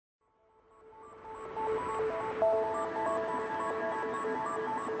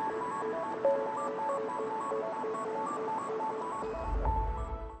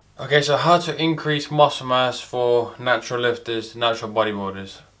Okay, so how to increase muscle mass for natural lifters, natural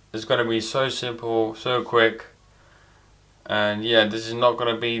bodybuilders. It's going to be so simple, so quick. And yeah, this is not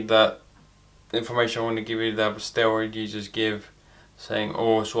going to be that information I want to give you that steroid users give, saying,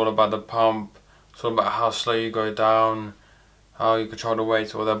 oh, it's all about the pump, it's all about how slow you go down, how you control the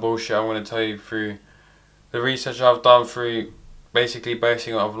weight, all that bullshit. I'm going to tell you through the research I've done, through basically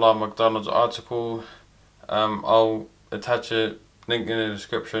basing it off Lyle McDonald's article. I'll attach a link in the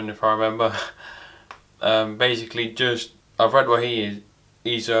description if I remember. Basically, just I've read what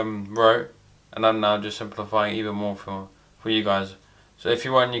he's wrote, and I'm now just simplifying even more for you guys. So if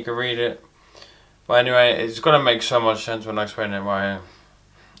you want, you can read it. But anyway, it's gonna make so much sense when I explain it right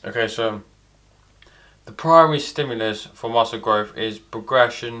here. Okay, so the primary stimulus for muscle growth is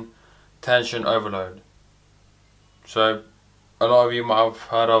progression tension overload. So a lot of you might have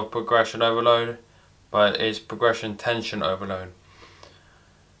heard of progression overload, but it's progression tension overload.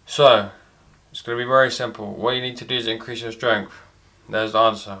 So it's going to be very simple. What you need to do is increase your strength. There's the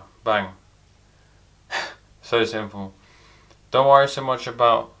answer. Bang. So simple. Don't worry so much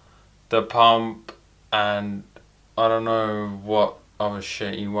about the pump and I don't know what other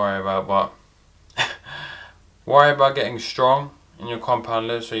shit you worry about, but worry about getting strong in your compound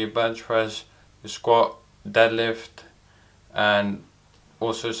lift, so your bench press, your squat, deadlift, and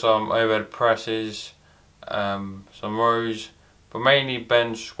also some overhead presses, some rows, but mainly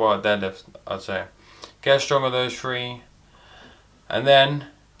bench, squat, deadlift, I'd say. Get strong with those three, and then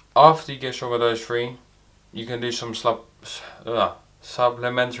after you get strong with those three, you can do some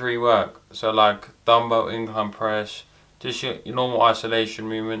supplementary work. So like dumbbell incline press, just your normal isolation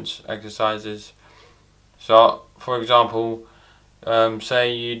movements, exercises. So for example,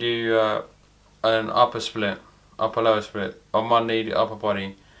 say you do an upper lower split. On Monday, the upper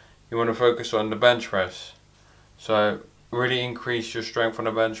body, you want to focus on the bench press. So really increase your strength on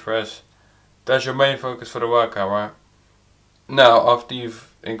the bench press. That's your main focus for the workout, right? Now, after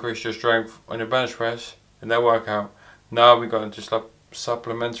you've increased your strength on your bench press in that workout, now we go into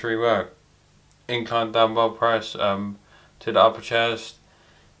supplementary work. Incline dumbbell press to the upper chest.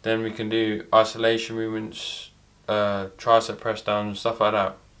 Then we can do isolation movements, tricep press down, stuff like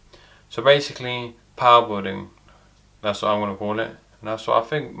that. So basically, power building. That's what I'm going to call it. And that's what I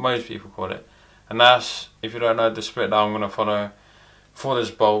think most people call it. And that's, if you don't know, the split that I'm going to follow for this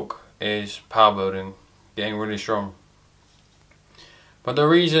bulk is power building, getting really strong. But the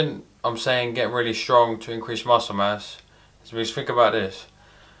reason I'm saying get really strong to increase muscle mass is because think about this.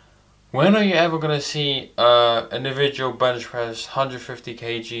 When are you ever going to see an individual bench press 150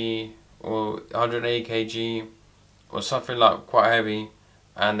 kg or 180 kg or something like quite heavy,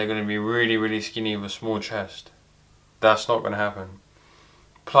 and they're going to be really, really skinny with a small chest? That's not going to happen.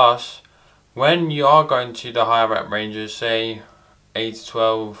 Plus, when you are going to the higher rep ranges, say 8 to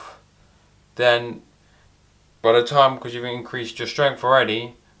 12, then by the time, because you've increased your strength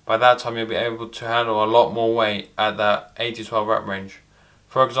already, by that time you'll be able to handle a lot more weight at that 8 to 12 rep range.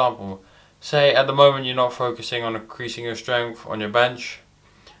 For example, say at the moment you're not focusing on increasing your strength on your bench,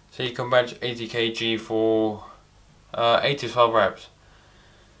 so you can bench 80 kg for 8 to 12 reps.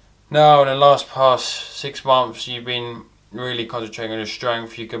 Now, in the past 6 months, you've been really concentrating on your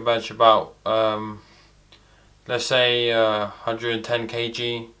strength. You can bench about, let's say, 110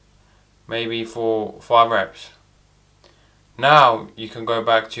 kg, maybe for 5 reps. Now, you can go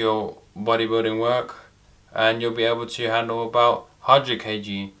back to your bodybuilding work, and you'll be able to handle about 100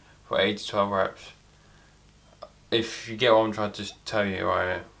 kg for 8 to 12 reps. If you get what I'm trying to tell you right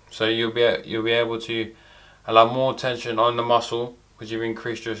here. So you'll be able to allow more tension on the muscle, because you've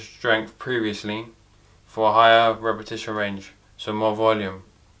increased your strength previously for a higher repetition range, so more volume.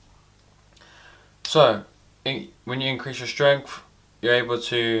 So when you increase your strength, you're able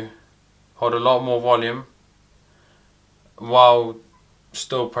to hold a lot more volume while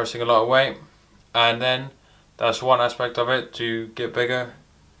still pressing a lot of weight, and then that's one aspect of it, to get bigger.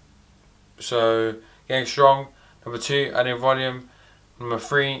 So getting strong. Number 2, adding volume. Number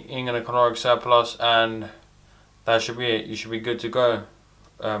 3, eating in a caloric surplus, and that should be it. You should be good to go,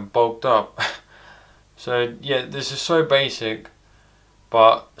 bulked up. So yeah, this is so basic,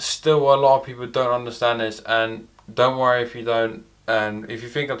 but still a lot of people don't understand this. And don't worry if you don't, and if you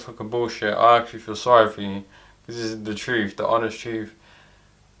think I'm talking bullshit, I actually feel sorry for you. This is the truth, the honest truth.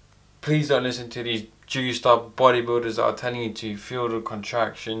 Please don't listen to these juiced up bodybuilders that are telling you to feel the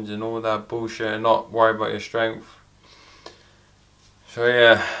contractions and all that bullshit and not worry about your strength. So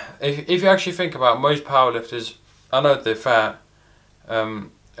yeah, if you actually think about it, most powerlifters, I know they're fat,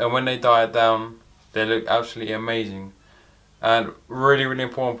 and when they diet down, they look absolutely amazing. And really, really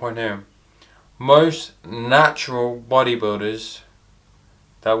important point here, most natural bodybuilders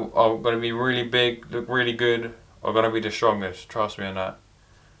that are going to be really big, look really good, are going to be the strongest. Trust me on that.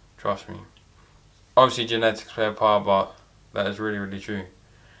 Trust me. Obviously genetics play a part, but that is really, really true.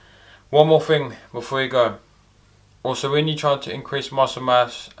 One more thing before you go. Also, when you try to increase muscle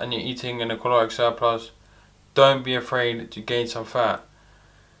mass and you're eating in a caloric surplus, don't be afraid to gain some fat.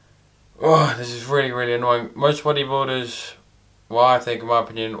 Oh, this is really, really annoying. Most bodybuilders, well, I think in my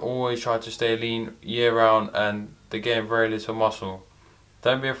opinion, always try to stay lean year round and they gain very little muscle.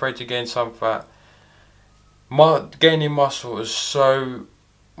 Don't be afraid to gain some fat. Gaining muscle is so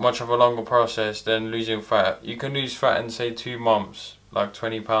much of a longer process than losing fat. You can lose fat in say 2 months, like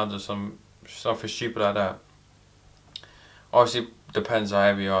 20 pounds or something stupid like that. Obviously depends how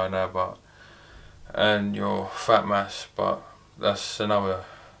heavy you are now, but and your fat mass, but that's another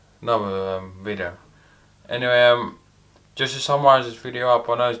video. Anyway, just to summarize this video up,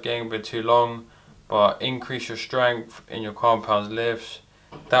 I know it's getting a bit too long, but increase your strength in your compound lifts.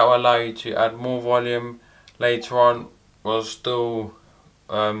 That will allow you to add more volume later on, while still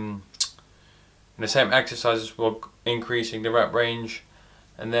in the same exercises while increasing the rep range,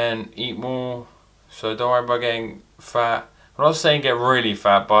 and then eat more. So don't worry about getting fat. I'm not saying get really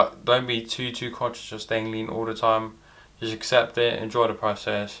fat, but don't be too conscious of staying lean all the time. Just accept it, enjoy the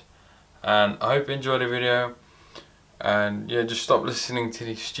process, and I hope you enjoyed the video. And yeah, just stop listening to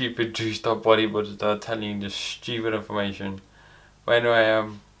these stupid juiced up bodybuilders that are telling you this stupid information. But anyway,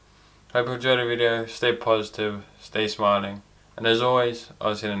 hope you enjoyed the video. Stay positive, stay smiling, and as always,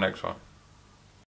 I'll see you in the next one.